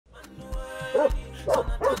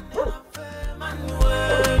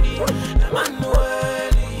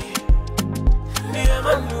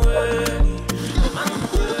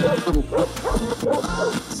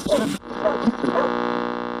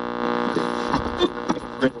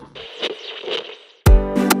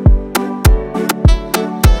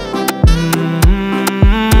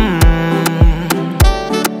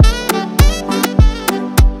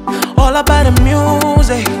All about the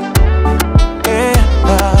music, yeah.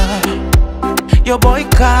 Your boy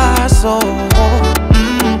Qaso.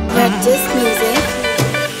 Practice music.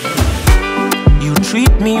 You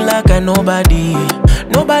treat me like a nobody,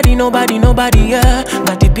 yeah.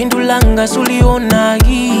 Ngatipindulanga suliona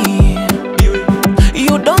hii.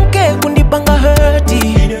 You don't care kundipanga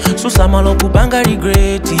hurti, susamalo kupanga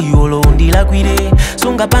regreti. Olo undila kwide,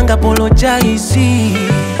 sunga panga apologize.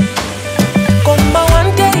 Koma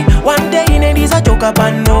one day inendiza choka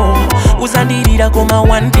pano. Uzandirira koma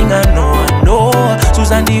one thing I know.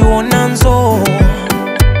 Suzandi onanzo.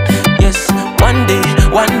 Yes, one day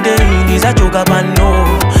inendiza choka pano.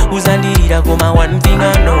 Uzandirira koma one thing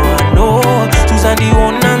I know. Suzandi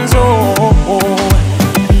onanzo.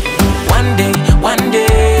 One day,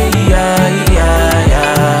 yeah.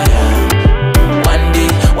 One day,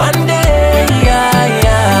 yeah.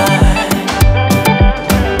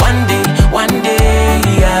 One day,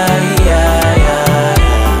 yeah.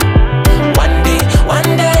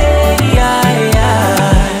 One day,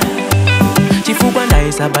 yeah. Chifukwa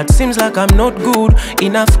ndaisa but seems like I'm not good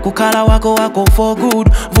enough. Kukala wako for good.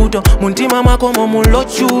 Vuto muntima mako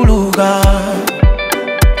momulochuluka.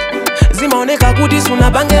 Zimaoneka kuti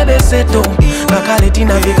sunapange beseto. Kakale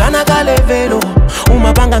tinavekana kale velo.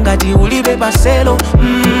 Umapanga ngati ulibe paselo.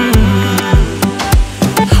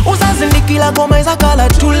 Uzazindikila koma izakala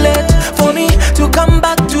too late for me to come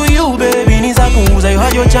back to you, baby. Nizakuuza, you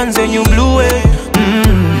had your chance and you blew it.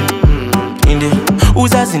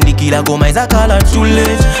 Uzazindikila koma izakala too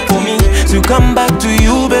late for me to come back to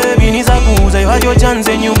you, baby. Nizakuuza, you had your chance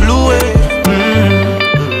and you blew it.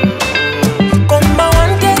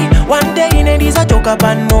 One day inendiza choka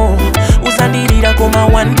pano. Uzandirira koma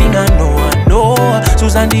one thing I know.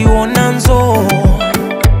 Suzandi onanzo.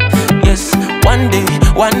 Yes, one day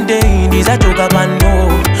inendiza choka pano.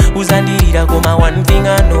 Uzandirira koma one thing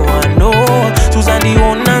I know. Suzandi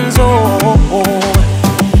onanzo.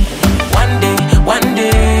 One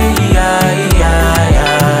day, yeah.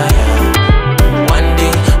 One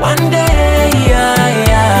day,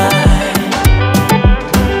 yeah.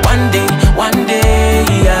 One day,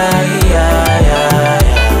 yeah.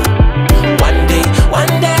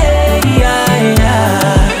 One day,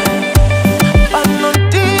 yeah.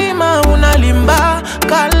 Panotima unalimba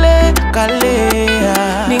kale.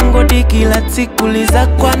 Ningodikila tsikuliza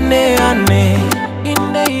kwaneane.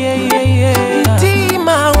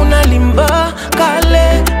 Ntima unalimba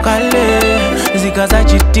kale. Zikaza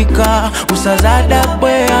chitika usazada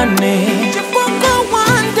bweane.